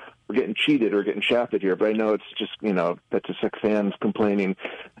we're getting cheated or getting shafted here. But I know it's just that's just fans complaining.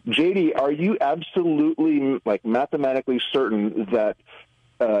 JD, are you absolutely mathematically certain that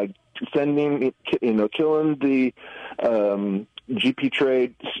killing the GP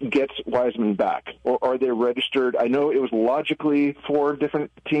trade gets Wiseman back, or are they registered? I know it was logically 4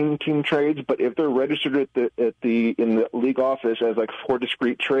 different team trades, but if they're registered in the league office as 4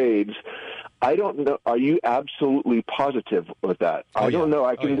 discrete trades, I don't know. Are you absolutely positive with that? I don't know.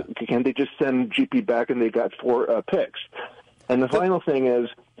 Can they just send GP back and they got 4 picks? And the final thing is,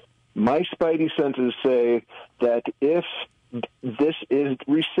 my spidey senses say that if this is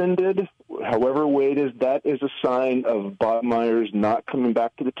rescinded, however way it is, that is a sign of Bob Myers not coming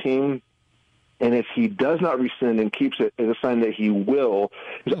back to the team. And if he does not rescind and keeps it, it's a sign that he will.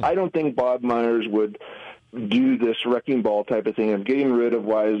 I don't think Bob Myers would do this wrecking ball type of thing of getting rid of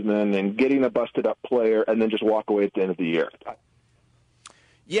Wiseman and getting a busted-up player and then just walk away at the end of the year.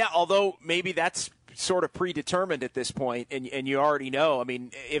 Yeah, although maybe that's sort of predetermined at this point, and you already know. I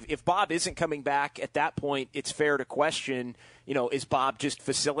mean, if Bob isn't coming back at that point, it's fair to question, is Bob just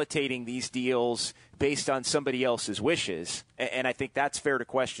facilitating these deals based on somebody else's wishes? And I think that's fair to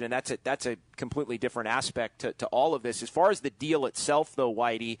question, and that's a completely different aspect to all of this. As far as the deal itself, though,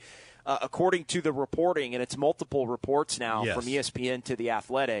 Whitey, according to the reporting, and it's multiple reports now from ESPN to The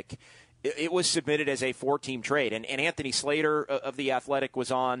Athletic, It was submitted as a 4-team trade. And Anthony Slater of The Athletic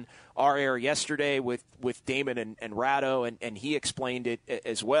was on our air yesterday with Damon and Ratto, and he explained it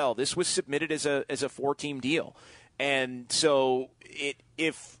as well. This was submitted as a 4-team deal. And so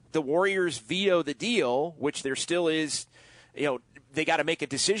if the Warriors veto the deal, which there still is, they got to make a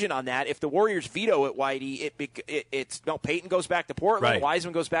decision on that. If the Warriors veto it, Whitey, Peyton goes back to Portland, right.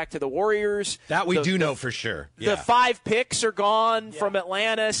 Wiseman goes back to the Warriors. That we do know for sure. Yeah. The 5 picks are gone from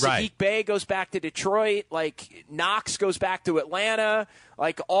Atlanta. Sadiq right. Bey goes back to Detroit. Like Knox goes back to Atlanta.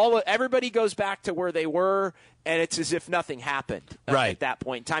 Like everybody goes back to where they were, and it's as if nothing happened at that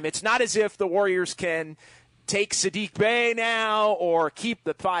point in time. It's not as if the Warriors can take Sadiq Bey now or keep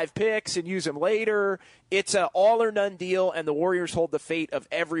the 5 picks and use them later. It's an all-or-none deal, and the Warriors hold the fate of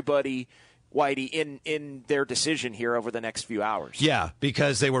everybody, Whitey, in their decision here over the next few hours. Yeah,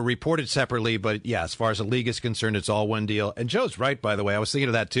 because they were reported separately, but, yeah, as far as the league is concerned, it's all one deal. And Joe's right, by the way. I was thinking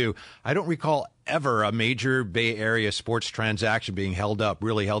of that, too. I don't recall ever a major Bay Area sports transaction being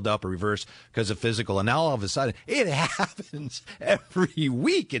really held up or reversed because of physical. And now all of a sudden, it happens every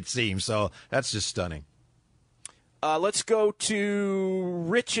week, it seems. So that's just stunning. Let's go to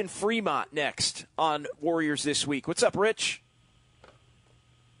Rich in Fremont next on Warriors This Week. What's up, Rich?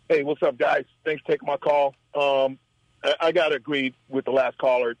 Hey, what's up, guys? Thanks for taking my call. I got to agree with the last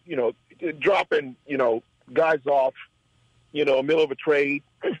caller. Dropping, guys off, middle of a trade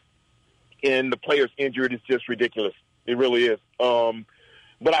and the player's injured is just ridiculous. It really is.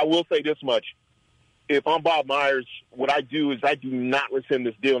 But I will say this much. If I'm Bob Myers, what I do is I do not rescind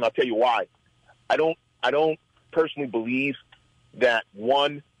this deal, and I'll tell you why. I don't personally believe that,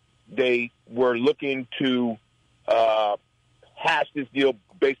 one, they were looking to hash this deal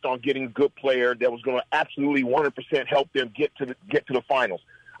based on getting a good player that was going to absolutely 100% help them get to the finals.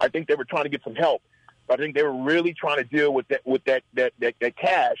 I think they were trying to get some help. But I think they were really trying to deal with that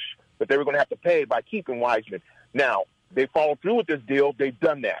cash that they were going to have to pay by keeping Wiseman. Now, they followed through with this deal. They've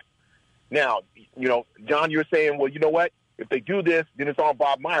done that. Now, John, you're saying, well, you know what? If they do this, then it's on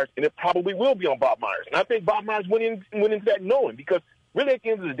Bob Myers, and it probably will be on Bob Myers. And I think Bob Myers went into that knowing, because really at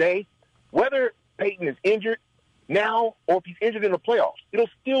the end of the day, whether Peyton is injured now or if he's injured in the playoffs, it'll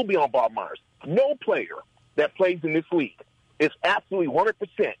still be on Bob Myers. No player that plays in this league is absolutely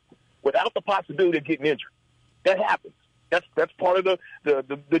 100% without the possibility of getting injured. That happens. That's part of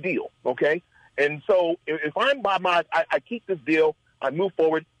the deal, okay? And so if I'm Bob Myers, I keep this deal. I move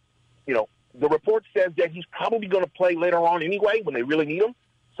forward. The report says that he's probably going to play later on anyway when they really need him.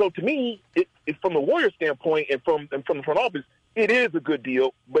 So to me, it from the Warriors standpoint and from the front office, it is a good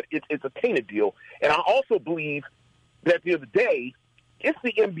deal, but it's a tainted deal. And I also believe that at the end of the day, it's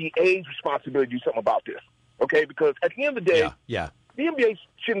the NBA's responsibility to do something about this, okay? Because at the end of the day, the NBA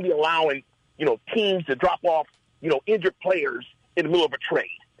shouldn't be allowing, teams to drop off, injured players in the middle of a trade.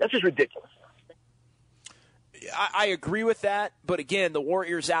 That's just ridiculous. I agree with that, but again, the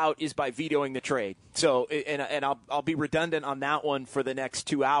Warriors out is by vetoing the trade. So, and I'll be redundant on that one for the next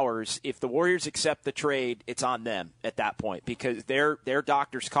 2 hours. If the Warriors accept the trade, it's on them at that point, because their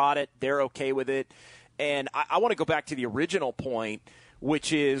doctors caught it, they're okay with it. And I want to go back to the original point,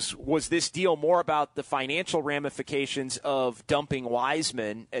 which was this deal more about the financial ramifications of dumping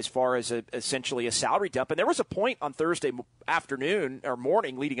Wiseman as far as essentially a salary dump? And there was a point on Thursday afternoon or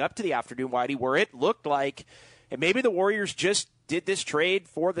morning leading up to the afternoon, Whitey, where it looked like maybe the Warriors just did this trade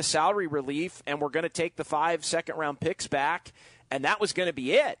for the salary relief and we're going to take the 5 second-round picks back, and that was going to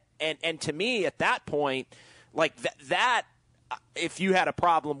be it. And to me, at that point, like that, if you had a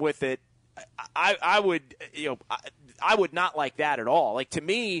problem with it, I would not like that at all. Like, to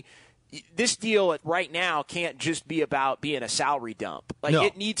me, this deal right now can't just be about being a salary dump. Like,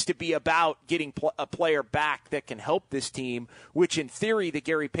 It needs to be about getting a player back that can help this team, which in theory, the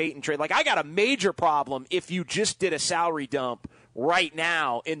Gary Payton trade, like, I got a major problem if you just did a salary dump right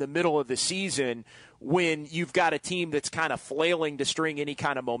now in the middle of the season when you've got a team that's kind of flailing to string any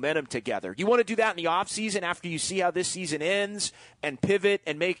kind of momentum together. You want to do that in the offseason after you see how this season ends and pivot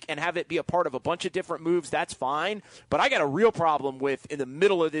and have it be a part of a bunch of different moves, that's fine. But I got a real problem with, in the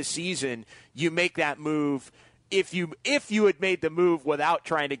middle of this season, you make that move if you had made the move without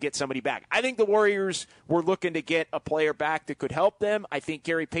trying to get somebody back. I think the Warriors were looking to get a player back that could help them. I think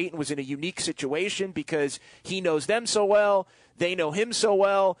Gary Payton was in a unique situation because he knows them so well. They know him so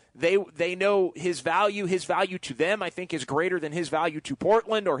well. They know his value. His value to them, I think, is greater than his value to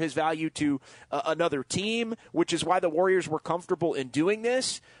Portland or his value to another team, which is why the Warriors were comfortable in doing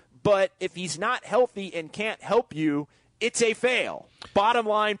this. But if he's not healthy and can't help you, it's a fail. Bottom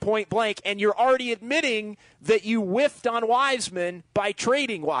line, point blank. And you're already admitting that you whiffed on Wiseman by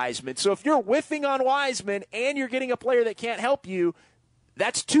trading Wiseman. So if you're whiffing on Wiseman and you're getting a player that can't help you,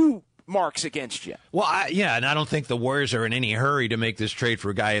 that's two marks against you. Well, and I don't think the Warriors are in any hurry to make this trade for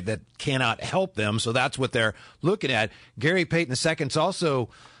a guy that cannot help them, so that's what they're looking at. Gary Payton II's also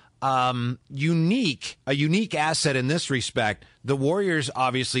a unique asset in this respect. The Warriors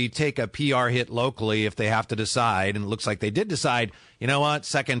obviously take a PR hit locally if they have to decide, and it looks like they did decide, you know what,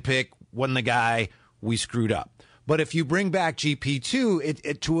 second pick, wasn't the guy, we screwed up. But if you bring back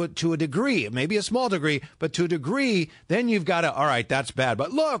GP2 to a degree, maybe a small degree, but to a degree, then you've got to, all right, that's bad.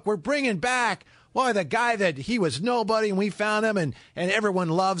 But look, we're bringing back, the guy that he was nobody and we found him and everyone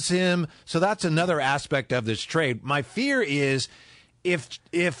loves him. So that's another aspect of this trade. My fear is if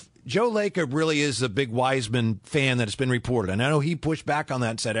Joe Lacob really is the big Wiseman fan that has been reported, and I know he pushed back on that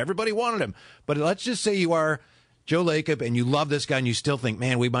and said everybody wanted him, but let's just say you are Joe Lacob and you love this guy and you still think,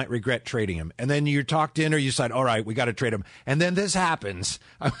 man, we might regret trading him. And then you talk to him or you decide, all right, we got to trade him. And then this happens.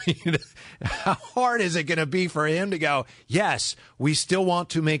 I mean, how hard is it going to be for him to go, yes, we still want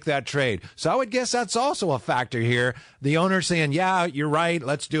to make that trade? So I would guess that's also a factor here. The owner saying, yeah, you're right,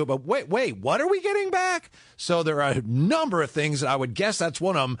 let's do it. But wait, what are we getting back? So there are a number of things that I would guess that's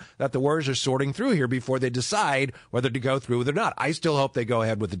one of them that the Warriors are sorting through here before they decide whether to go through with it or not. I still hope they go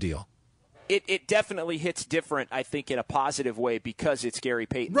ahead with the deal. It definitely hits different, I think, in a positive way because it's Gary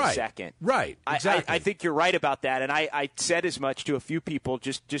Payton II. Right, exactly. I think you're right about that, and I said as much to a few people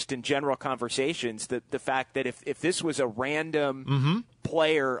just in general conversations, the fact that if this was a random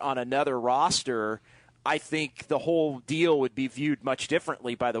player on another roster, I think the whole deal would be viewed much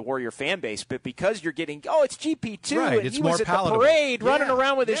differently by the Warrior fan base. But because you're getting, it's GP2, right, and it's he more was at palatable. the parade running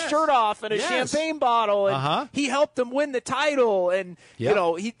around with his shirt off and a champagne bottle, and he helped them win the title, and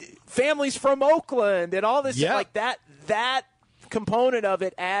family's from Oakland, and all this like that. That component of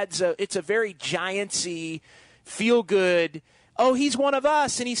it adds it's a very Giantsy, feel good. Oh, he's one of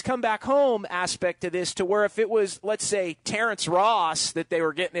us, and he's come back home aspect to this, to where if it was, let's say, Terrence Ross that they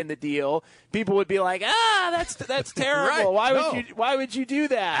were getting in the deal, people would be like, that's terrible. Right. Why would you do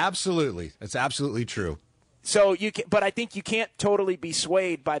that? Absolutely. That's absolutely true. So but I think you can't totally be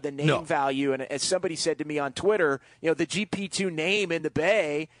swayed by the name value. And as somebody said to me on Twitter, the GP2 name in the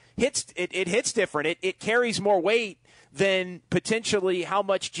Bay hits different. It carries more weight than potentially how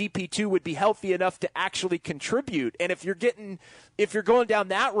much GP2 would be healthy enough to actually contribute. And if you're going down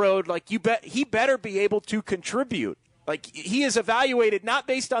that road, like he better be able to contribute. Like, he is evaluated not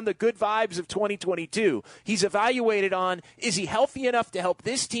based on the good vibes of 2022. He's evaluated on, is he healthy enough to help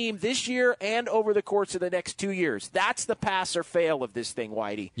this team this year and over the course of the next 2 years? That's the pass or fail of this thing,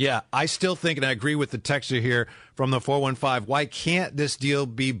 Whitey. Yeah, I still think, and I agree with the texter here from the 415, why can't this deal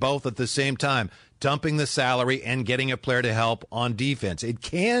be both at the same time? Dumping the salary and getting a player to help on defense. It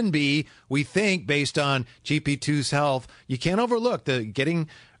can be, we think, based on GP2's health. You can't overlook the getting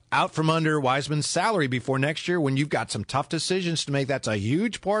out from under Wiseman's salary before next year when you've got some tough decisions to make. That's a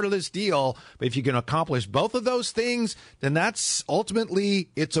huge part of this deal. But if you can accomplish both of those things, then that's ultimately,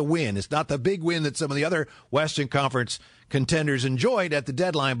 it's a win. It's not the big win that some of the other Western Conference contenders enjoyed at the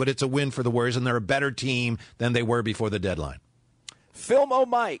deadline, but it's a win for the Warriors, and they're a better team than they were before the deadline. Philmo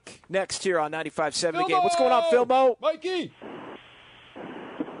Mike next here on 95.7 The Game. What's going on, Philmo? Mikey.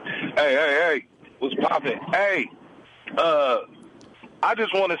 Hey. What's poppin'? Hey, I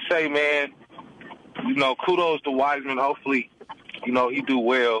just want to say, man, kudos to Wiseman. Hopefully, he do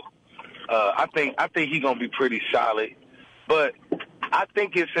well. I think he's going to be pretty solid. But I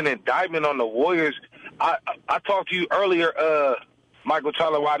think it's an indictment on the Warriors. I talked to you earlier, Michael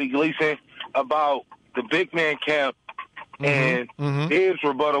Talawadi Gleason, about the big man camp. And his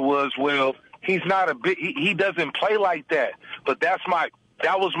rebuttal was, well, he's not he doesn't play like that. But that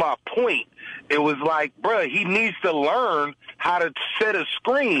was my point. It was like, bruh, he needs to learn how to set a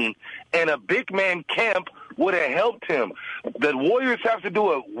screen, and a big man camp would have helped him. The Warriors have to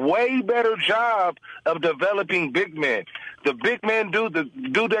do a way better job of developing big men. The big man dude, the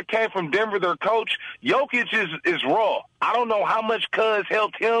dude that came from Denver, their coach, Jokic is raw. I don't know how much Cuz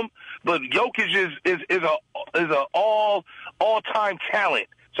helped him, but Jokic is a all-time talent.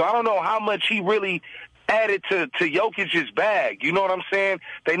 So I don't know how much he really added to Jokic's bag. You know what I'm saying?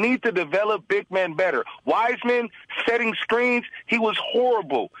 They need to develop big men better. Wiseman setting screens, he was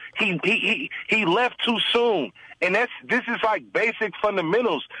horrible. He left too soon. And this is like basic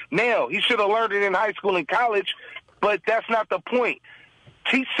fundamentals. Now, he should have learned it in high school and college, but that's not the point.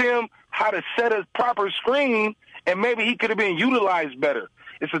 Teach him how to set a proper screen, and maybe he could have been utilized better.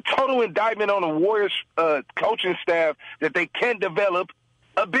 It's a total indictment on the Warriors coaching staff that they can't develop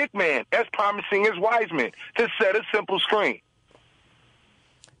a big man as promising as Wiseman to set a simple screen.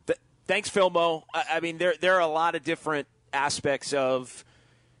 Thanks, Philmo. I mean, there are a lot of different aspects of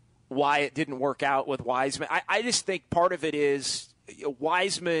why it didn't work out with Wiseman. I just think part of it is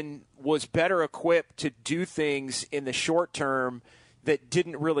Wiseman was better equipped to do things in the short term that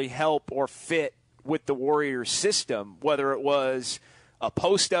didn't really help or fit with the Warriors system, whether it was a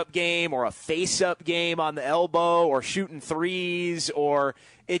post-up game or a face-up game on the elbow or shooting threes, or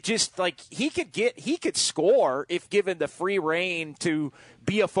it just like he could score if given the free reign to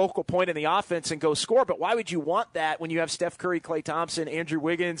be a focal point in the offense and go score. But why would you want that when you have Steph Curry, Klay Thompson, Andrew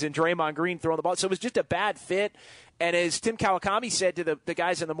Wiggins, and Draymond Green throwing the ball? So it was just a bad fit. And as Tim Kawakami said to the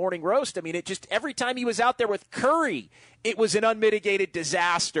guys in the morning roast, I mean, it just every time he was out there with Curry, it was an unmitigated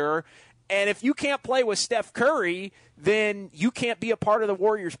disaster. And if you can't play with Steph Curry, then you can't be a part of the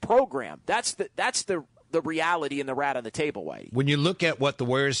Warriors program. That's the reality and the rat on the table, Whitey. When you look at what the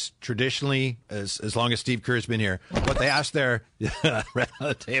Warriors traditionally, as long as Steve Kerr's been here, what they ask their rat on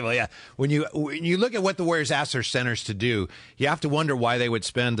the table, yeah. When you look at what the Warriors ask their centers to do, you have to wonder why they would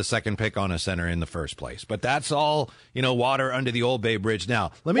spend the second pick on a center in the first place. But that's all, water under the Old Bay Bridge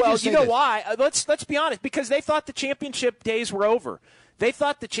now. Let me just say this. Why? Let's be honest. Because they thought the championship days were over. They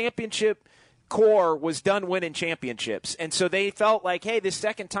thought the championship core was done winning championships. And so they felt like, hey, this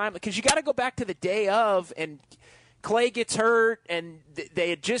second time, because you got to go back to the day of, and Klay gets hurt, and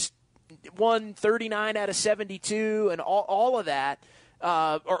they had just won 39 out of 72 and all of that.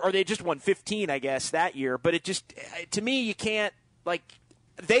 Or they just won 15, I guess, that year. But it just, to me, you can't,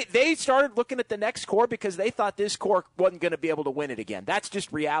 They started looking at the next core because they thought this core wasn't going to be able to win it again. That's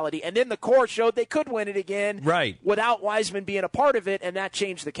just reality. And then the core showed they could win it again without Wiseman being a part of it, and that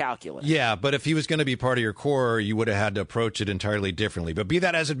changed the calculus. Yeah, but if he was going to be part of your core, you would have had to approach it entirely differently. But be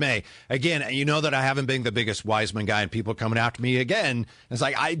that as it may, again, you know that I haven't been the biggest Wiseman guy, and people coming after me again. It's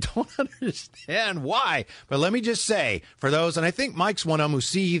like, I don't understand why. But let me just say, for those, and I think Mike's one of them who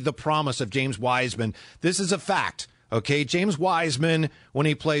see the promise of James Wiseman, this is a fact. Okay, James Wiseman, when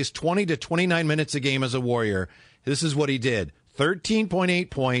he plays 20 to 29 minutes a game as a Warrior, this is what he did. 13.8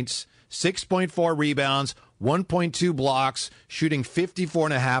 points, 6.4 rebounds, 1.2 blocks, shooting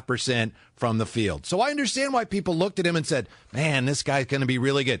 54.5% from the field. So I understand why people looked at him and said, man, this guy's going to be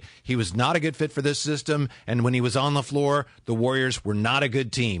really good. He was not a good fit for this system, and when he was on the floor, the Warriors were not a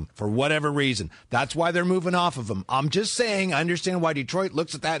good team for whatever reason. That's why they're moving off of him. I'm just saying, I understand why Detroit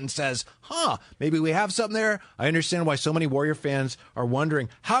looks at that and says, maybe we have something there. I understand why so many Warrior fans are wondering,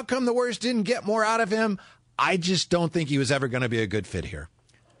 how come the Warriors didn't get more out of him? I just don't think he was ever going to be a good fit here.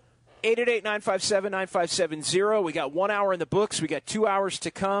 888-957-9570. We got 1 hour in the books. We got 2 hours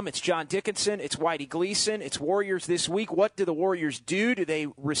to come. It's John Dickinson. It's Whitey Gleason. It's Warriors this week. What do the Warriors do? Do they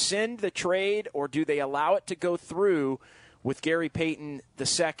rescind the trade, or do they allow it to go through with Gary Payton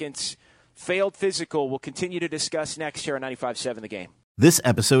II's failed physical? We'll continue to discuss next here on 95.7 The Game. This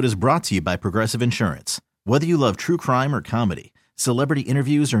episode is brought to you by Progressive Insurance. Whether you love true crime or comedy, celebrity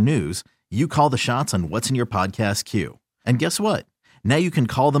interviews or news, you call the shots on what's in your podcast queue. And guess what? Now you can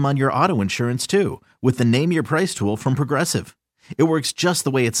call them on your auto insurance, too, with the Name Your Price tool from Progressive. It works just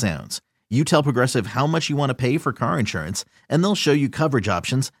the way it sounds. You tell Progressive how much you want to pay for car insurance, and they'll show you coverage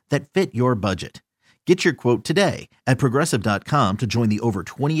options that fit your budget. Get your quote today at Progressive.com to join the over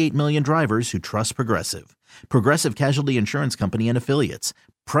 28 million drivers who trust Progressive. Progressive Casualty Insurance Company and Affiliates.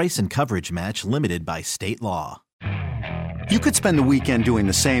 Price and coverage match limited by state law. You could spend the weekend doing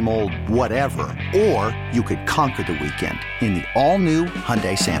the same old whatever, or you could conquer the weekend in the all-new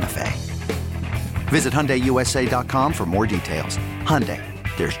Hyundai Santa Fe. Visit HyundaiUSA.com for more details. Hyundai,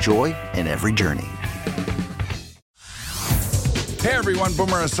 there's joy in every journey. Hey everyone,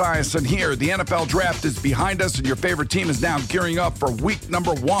 Boomer Esiason here. The NFL Draft is behind us and your favorite team is now gearing up for week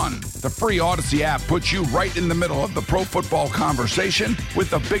number 1. The free Odyssey app puts you right in the middle of the pro football conversation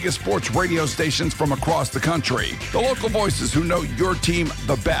with the biggest sports radio stations from across the country. The local voices who know your team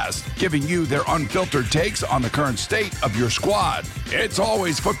the best, giving you their unfiltered takes on the current state of your squad. It's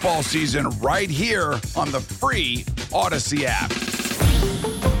always football season right here on the free Odyssey app.